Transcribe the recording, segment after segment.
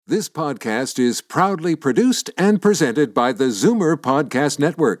This podcast is proudly produced and presented by the Zoomer Podcast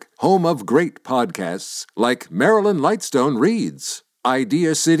Network, home of great podcasts like Marilyn Lightstone Reads,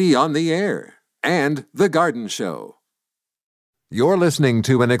 Idea City on the Air, and The Garden Show. You're listening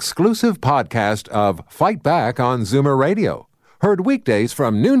to an exclusive podcast of Fight Back on Zoomer Radio, heard weekdays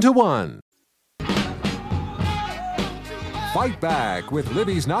from noon to 1. Fight Back with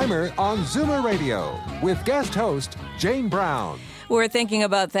Libby Znaimer on Zoomer Radio with guest host Jane Brown. We're thinking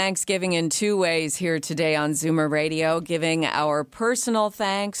about Thanksgiving in two ways here today on Zoomer Radio, giving our personal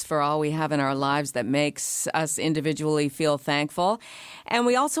thanks for all we have in our lives that makes us individually feel thankful. And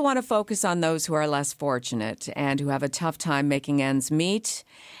we also want to focus on those who are less fortunate and who have a tough time making ends meet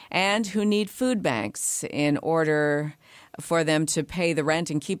and who need food banks in order for them to pay the rent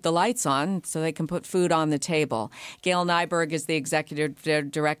and keep the lights on so they can put food on the table. Gail Nyberg is the executive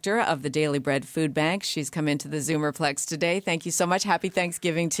director of the Daily Bread Food Bank. She's come into the Zoomerplex today. Thank you so much. Happy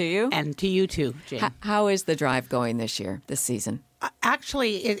Thanksgiving to you. And to you too, Jane. How is the drive going this season?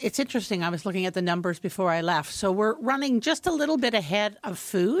 Actually, it's interesting. I was looking at the numbers before I left. So we're running just a little bit ahead of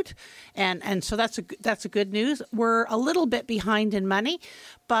food. And so that's a good news. We're a little bit behind in money,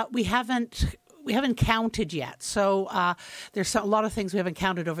 but we haven't counted yet. So there's a lot of things we haven't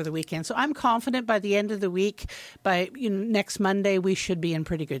counted over the weekend. So I'm confident by the end of the week, by next Monday, we should be in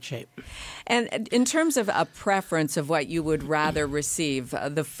pretty good shape. And in terms of a preference of what you would rather receive,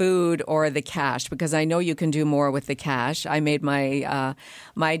 the food or the cash, because I know you can do more with the cash. I made my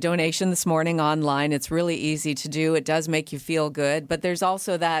my donation this morning online. It's really easy to do. It does make you feel good. But there's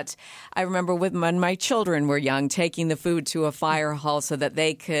also that, I remember when my children were young, taking the food to a fire hall so that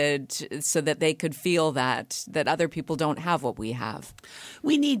they could feel that other people don't have what we have.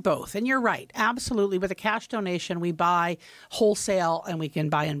 We need both. And you're right. Absolutely. With a cash donation, we buy wholesale and we can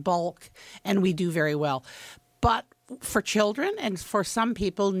buy in bulk, and we do very well. But for children and for some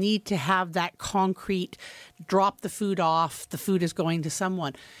people need to have that concrete drop the food off, the food is going to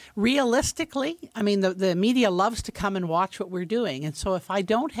someone. Realistically, I mean, the media loves to come and watch what we're doing. And so if I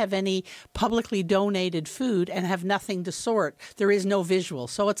don't have any publicly donated food and have nothing to sort, there is no visual.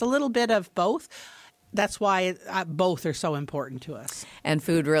 So it's a little bit of both. That's why both are so important to us. And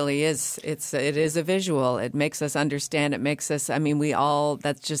food really is, it is a visual. It makes us understand. It makes us,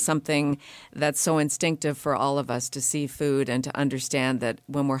 that's just something that's so instinctive for all of us to see food and to understand that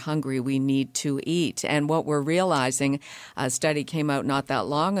when we're hungry, we need to eat. And what we're realizing, a study came out not that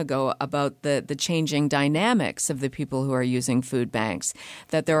long ago about the changing dynamics of the people who are using food banks,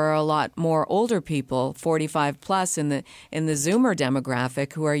 that there are a lot more older people, 45 plus in the Zoomer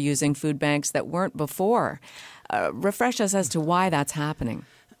demographic, who are using food banks that weren't before. Refresh us as to why that's happening.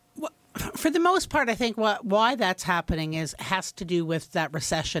 For the most part, I think why that's happening has to do with that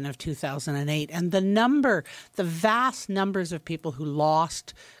recession of 2008 and the vast numbers of people who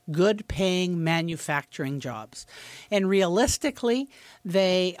lost good-paying manufacturing jobs. And realistically,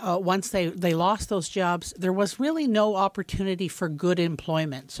 once they lost those jobs, there was really no opportunity for good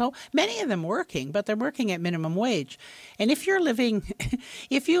employment. So many of them working, but they're working at minimum wage. And if you live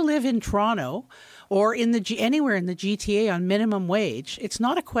in Toronto or anywhere in the GTA on minimum wage, it's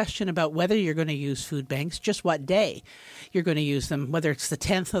not a question about whether you're going to use food banks, just what day you're going to use them, whether it's the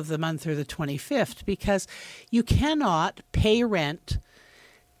 10th of the month or the 25th, because you cannot pay rent,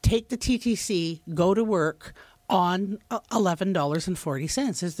 take the TTC, go to work on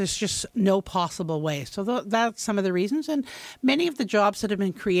 $11.40. There's just no possible way. So that's some of the reasons. And many of the jobs that have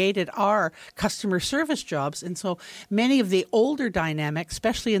been created are customer service jobs. And so many of the older dynamics,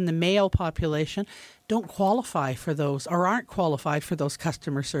 especially in the male population, don't qualify for those or aren't qualified for those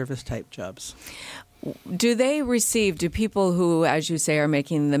customer service type jobs. Do people who, as you say, are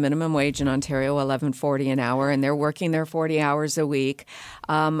making the minimum wage in Ontario, $11.40 an hour, and they're working their 40 hours a week,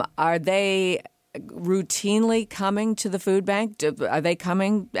 are they routinely coming to the food bank? Are they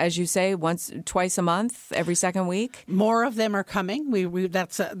coming, as you say, twice a month, every second week? More of them are coming.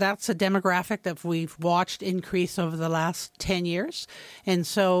 That's a demographic that we've watched increase over the last 10 years. And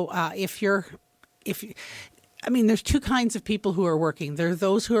so there's two kinds of people who are working. There are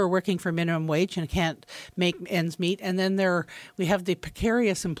those who are working for minimum wage and can't make ends meet. And then we have the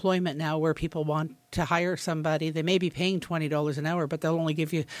precarious employment now where people want to hire somebody. They may be paying $20 an hour, but they'll only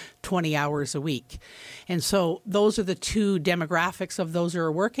give you 20 hours a week. And so those are the two demographics of those who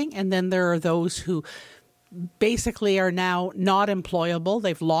are working. And then there are those who basically are now not employable.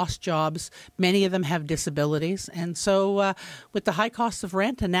 They've lost jobs. Many of them have disabilities. And so with the high cost of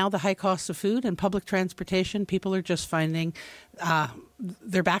rent and now the high cost of food and public transportation, people are just finding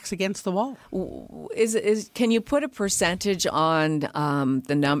their backs against the wall. Can you put a percentage on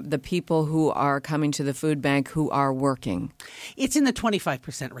the people who are coming to the food bank who are working? It's in the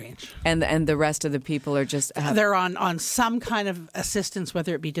 25% range. And the rest of the people are just... They're on some kind of assistance,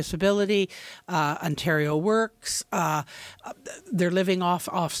 whether it be disability, Ontario Works. They're living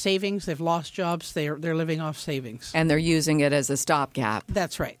off savings. They've lost jobs. They're living off savings. And they're using it as a stopgap.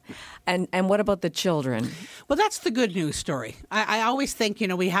 That's right. And what about the children? Well, that's the good news story. I always think,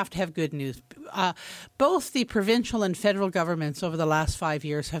 we have to have good news. Both the provincial and federal governments over the last 5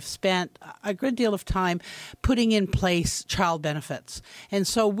 years have spent a good deal of time putting in place child benefits. And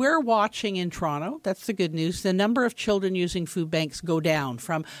so we're watching in Toronto, that's the good news, the number of children using food banks go down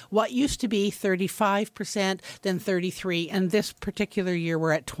from what used to be 35%, then 33%, and this particular year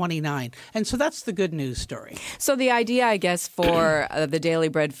we're at 29%. And so that's the good news story. So the idea, I guess, for the Daily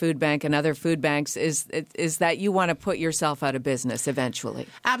Bread Food Bank and other food banks is that you want to put yourself out of business eventually.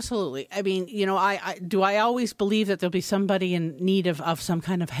 Absolutely. I mean, I always believe that there'll be somebody in need of some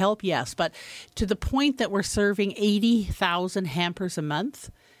kind of help? Yes. But to the point that we're serving 80,000 hampers a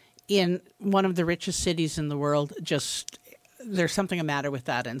month in one of the richest cities in the world, there's something the matter with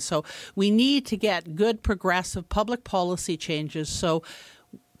that. And so we need to get good progressive public policy changes so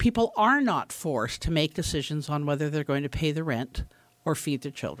people are not forced to make decisions on whether they're going to pay the rent or feed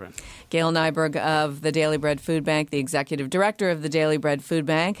their children. Gail Nyberg of the Daily Bread Food Bank, the executive director of the Daily Bread Food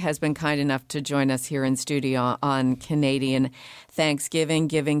Bank, has been kind enough to join us here in studio on Canadian Thanksgiving,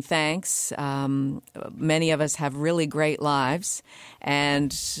 giving thanks. Many of us have really great lives.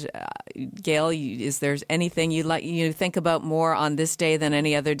 And Gail, is there anything you think about more on this day than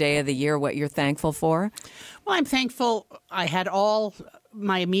any other day of the year, what you're thankful for? Well, I'm thankful I had all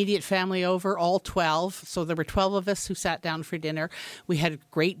my immediate family over, all 12. So there were 12 of us who sat down for dinner. We had a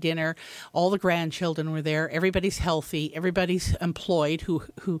great dinner. All the grandchildren were there. Everybody's healthy. Everybody's employed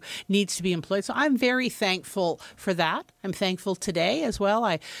who needs to be employed. So I'm very thankful for that. I'm thankful today as well.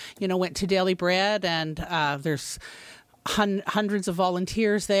 I, went to Daily Bread and there's hundreds of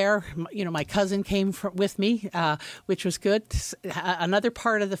volunteers there. My cousin came with me, which was good. Another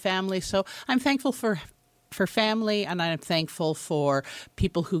part of the family. So I'm thankful for family, and I'm thankful for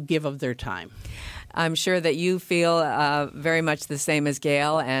people who give of their time. I'm sure that you feel very much the same as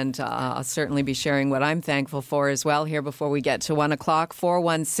Gail, and I'll certainly be sharing what I'm thankful for as well here before we get to 1 o'clock.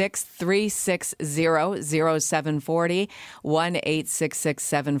 416-360-0740,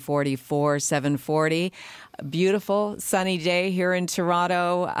 1-866-740-4740. Beautiful sunny day here in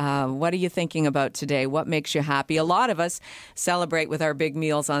Toronto. What are you thinking about today? What makes you happy? A lot of us celebrate with our big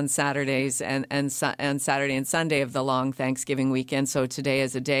meals on Saturdays and Saturday and Sunday of the long Thanksgiving weekend. So today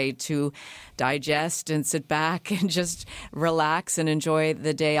is a day to digest and sit back and just relax and enjoy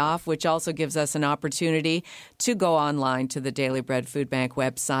the day off, which also gives us an opportunity to go online to the Daily Bread Food Bank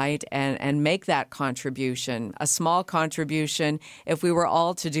website and make that contribution, a small contribution. If we were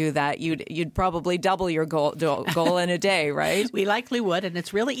all to do that, you'd probably double your goal in a day, right? We likely would, and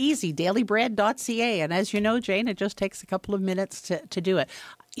it's really easy, dailybread.ca. And as you know, Jane, it just takes a couple of minutes to do it.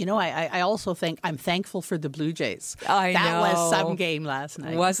 I also think I'm thankful for the Blue Jays. That was some game last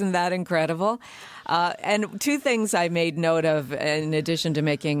night. Wasn't that incredible? And two things I made note of in addition to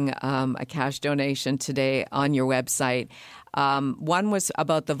making a cash donation today on your website. One was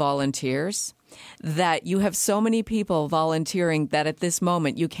about the volunteers, that you have so many people volunteering that at this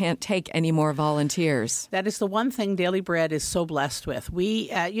moment you can't take any more volunteers. That is the one thing Daily Bread is so blessed with. We,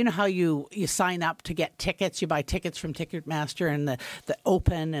 you know how you sign up to get tickets, you buy tickets from Ticketmaster and the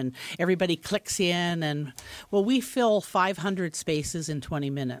open and everybody clicks in and, we fill 500 spaces in 20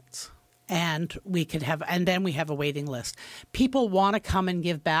 minutes. And then we have a waiting list. People want to come and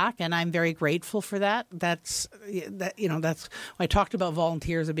give back, and I'm very grateful for that. That's I talked about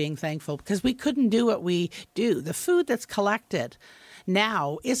volunteers and being thankful because we couldn't do what we do. The food that's collected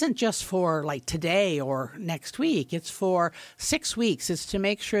now isn't just for like today or next week. It's for 6 weeks. It's to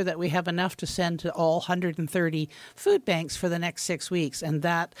make sure that we have enough to send to all 130 food banks for the next 6 weeks, and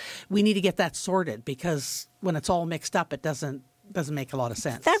that we need to get that sorted because when it's all mixed up, it doesn't make a lot of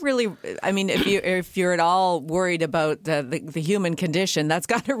sense. That really, if you're at all worried about the human condition, that's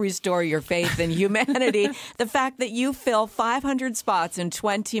got to restore your faith in humanity. The fact that you fill 500 spots in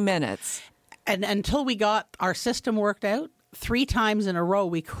 20 minutes. And until we got our system worked out, 3 times in a row,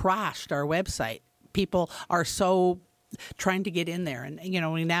 we crashed our website. People are so trying to get in there, and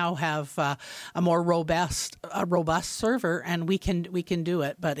we now have a more robust server, and we can do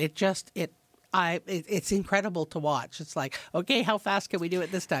it. But it's incredible to watch. It's like, okay, how fast can we do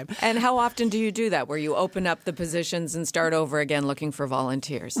it this time? And how often do you do that, where you open up the positions and start over again looking for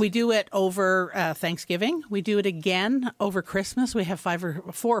volunteers? We do it over Thanksgiving. We do it again over Christmas. We have 4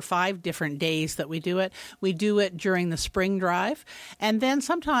 or 5 different days that we do it. We do it during the spring drive. And then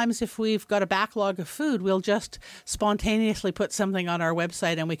sometimes if we've got a backlog of food, we'll just spontaneously put something on our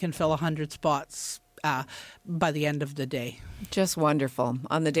website and we can fill 100 spots by the end of the day. Just wonderful.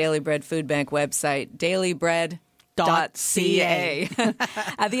 On the Daily Bread Food Bank website, dailybread.ca.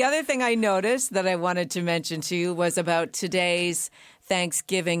 The other thing I noticed that I wanted to mention to you was about today's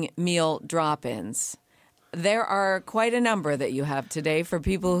Thanksgiving meal drop-ins. There are quite a number that you have today for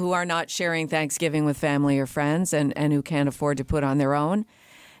people who are not sharing Thanksgiving with family or friends and who can't afford to put on their own.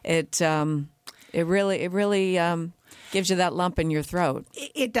 It really gives you that lump in your throat.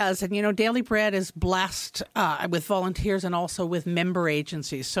 It does. And, Daily Bread is blessed with volunteers and also with member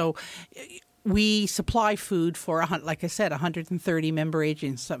agencies. So we supply food for, like I said, 130 member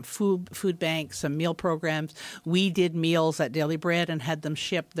agencies, some food banks, some meal programs. We did meals at Daily Bread and had them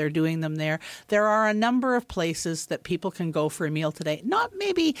shipped. They're doing them there. There are a number of places that people can go for a meal today. Not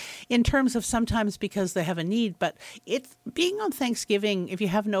maybe in terms of sometimes because they have a need, but it's being on Thanksgiving, if you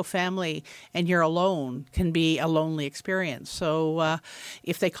have no family and you're alone, can be a lonely experience. So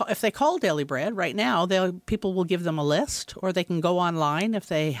if they call Daily Bread right now, people will give them a list, or they can go online if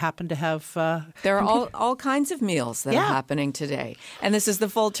they happen to have. There are all kinds of meals that are happening today. And this is the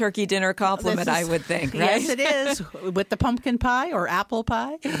full turkey dinner complement, I would think, right? Yes, it is, with the pumpkin pie or apple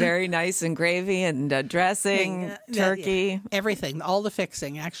pie. Very nice, and gravy and dressing, turkey. Everything, all the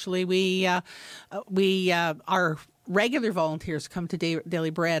fixing. Actually, we our regular volunteers come to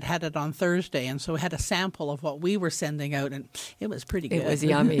Daily Bread, had it on Thursday, and so we had a sample of what we were sending out, and it was pretty good. It was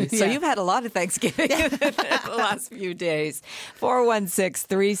yummy. So you've had a lot of Thanksgiving the last few days.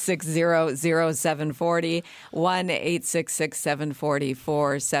 416-360-0740,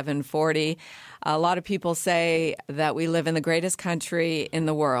 1-866-740-4740. A lot of people say that we live in the greatest country in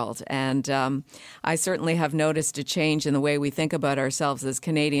the world, and I certainly have noticed a change in the way we think about ourselves as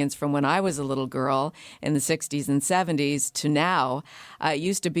Canadians from when I was a little girl in the 60s and 70s to now. It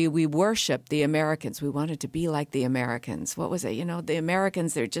used to be we worshiped the Americans. We wanted to be like the Americans. What was it? The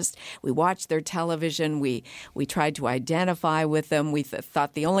Americans, we watched their television. We tried to identify with them. We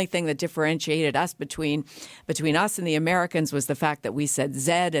thought the only thing that differentiated us between us and the Americans was the fact that we said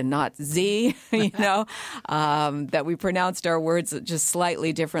Z and not Z. That we pronounced our words just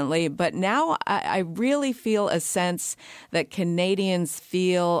slightly differently. But now I really feel a sense that Canadians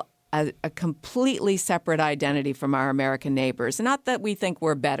feel a completely separate identity from our American neighbors. Not that we think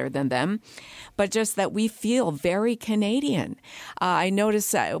we're better than them, but just that we feel very Canadian. I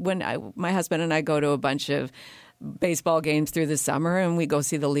notice when my husband and I go to a bunch of baseball games through the summer, and we go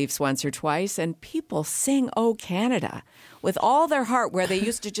see the Leafs once or twice, and people sing "Oh Canada" with all their heart, where they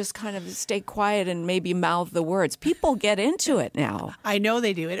used to just kind of stay quiet and maybe mouth the words. People get into it now. I know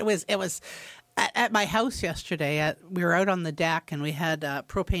they do. It was at my house yesterday. We were out on the deck, and we had a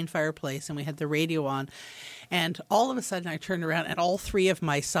propane fireplace, and we had the radio on. And all of a sudden, I turned around, and all 3 of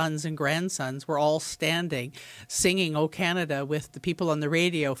my sons and grandsons were all standing, singing "Oh Canada" with the people on the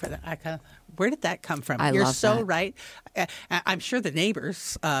radio. Where did that come from? You're so that. right. I'm sure the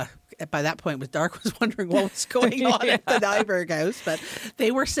neighbors, by that point it was dark, was wondering what was going on at the Nyberg house, but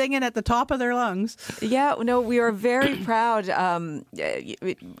they were singing at the top of their lungs. Yeah, no, we are very proud. And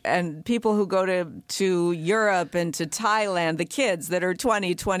people who go to Europe and to Thailand, the kids that are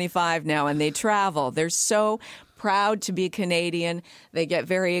 20, 25 now, and they travel, they're so proud to be Canadian. They get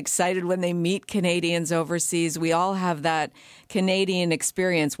very excited when they meet Canadians overseas. We all have that Canadian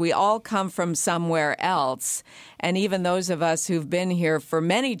experience. We all come from somewhere else. And even those of us who've been here for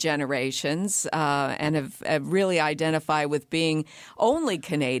many generations and have really identified with being only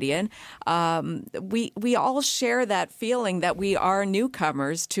Canadian, we all share that feeling that we are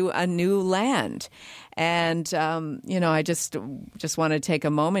newcomers to a new land. And, I just want to take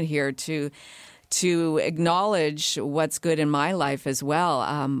a moment here to acknowledge what's good in my life as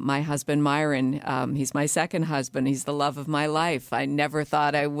well. My husband, Myron, he's my second husband. He's the love of my life. I never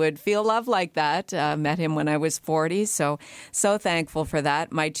thought I would feel love like that. Met him when I was 40, so thankful for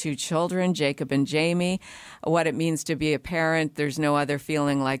that. My 2 children, Jacob and Jamie, what it means to be a parent, there's no other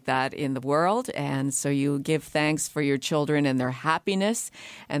feeling like that in the world. And so you give thanks for your children and their happiness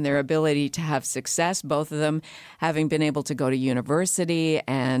and their ability to have success, both of them having been able to go to university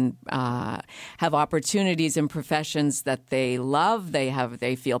and have opportunities in professions that they love,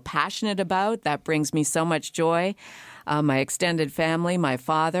 they feel passionate about. That brings me so much joy. my extended family, my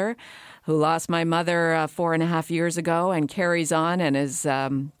father, who lost my mother 4.5 years ago and carries on and is,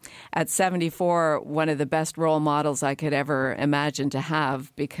 at 74, one of the best role models I could ever imagine to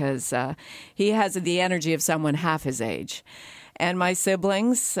have, because he has the energy of someone half his age. And my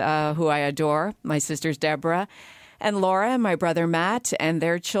siblings, who I adore, my sisters Deborah and Laura and my brother Matt and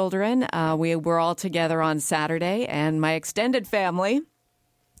their children. We were all together on Saturday. And my extended family,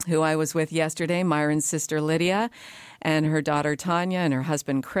 who I was with yesterday, Myron's sister Lydia and her daughter Tanya and her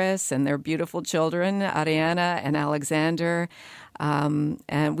husband Chris and their beautiful children, Ariana and Alexander.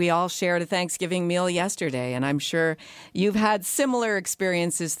 And we all shared a Thanksgiving meal yesterday. And I'm sure you've had similar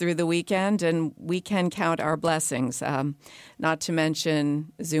experiences through the weekend, and we can count our blessings, not to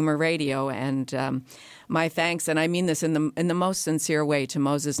mention Zoomer Radio. And my thanks, and I mean this in the most sincere way, to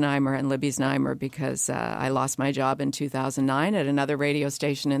Moses Znaimer and Libby Znaimer, because I lost my job in 2009 at another radio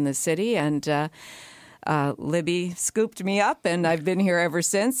station in the city, and Libby scooped me up, and I've been here ever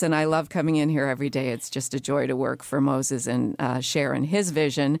since, and I love coming in here every day. It's just a joy to work for Moses and Sharon, his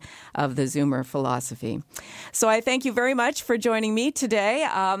vision of the Zoomer philosophy. So I thank you very much for joining me today.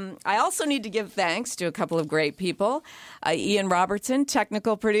 I also need to give thanks to a couple of great people. Ian Robertson,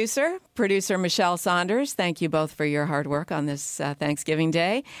 technical producer Michelle Saunders. Thank you both for your hard work on this Thanksgiving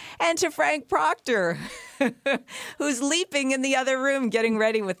Day. And to Frank Proctor, who's leaping in the other room, getting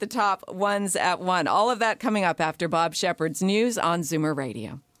ready with the top ones at 1. All of that coming up after Bob Shepard's news on Zoomer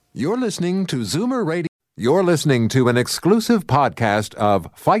Radio. You're listening to Zoomer Radio. You're listening to an exclusive podcast of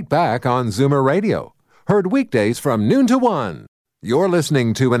Fight Back on Zoomer Radio. Heard weekdays from noon to 1. You're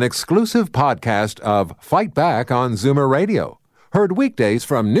listening to an exclusive podcast of Fight Back on Zoomer Radio. Heard weekdays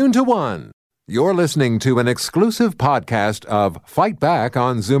from noon to 1. You're listening to an exclusive podcast of Fight Back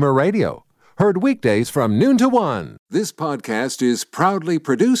on Zoomer Radio. Heard weekdays from noon to 1. This podcast is proudly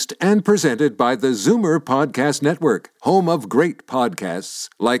produced and presented by the Zoomer Podcast Network, home of great podcasts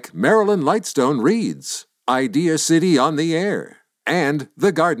like Marilyn Lightstone Reads, Idea City on the Air, and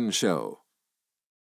The Garden Show.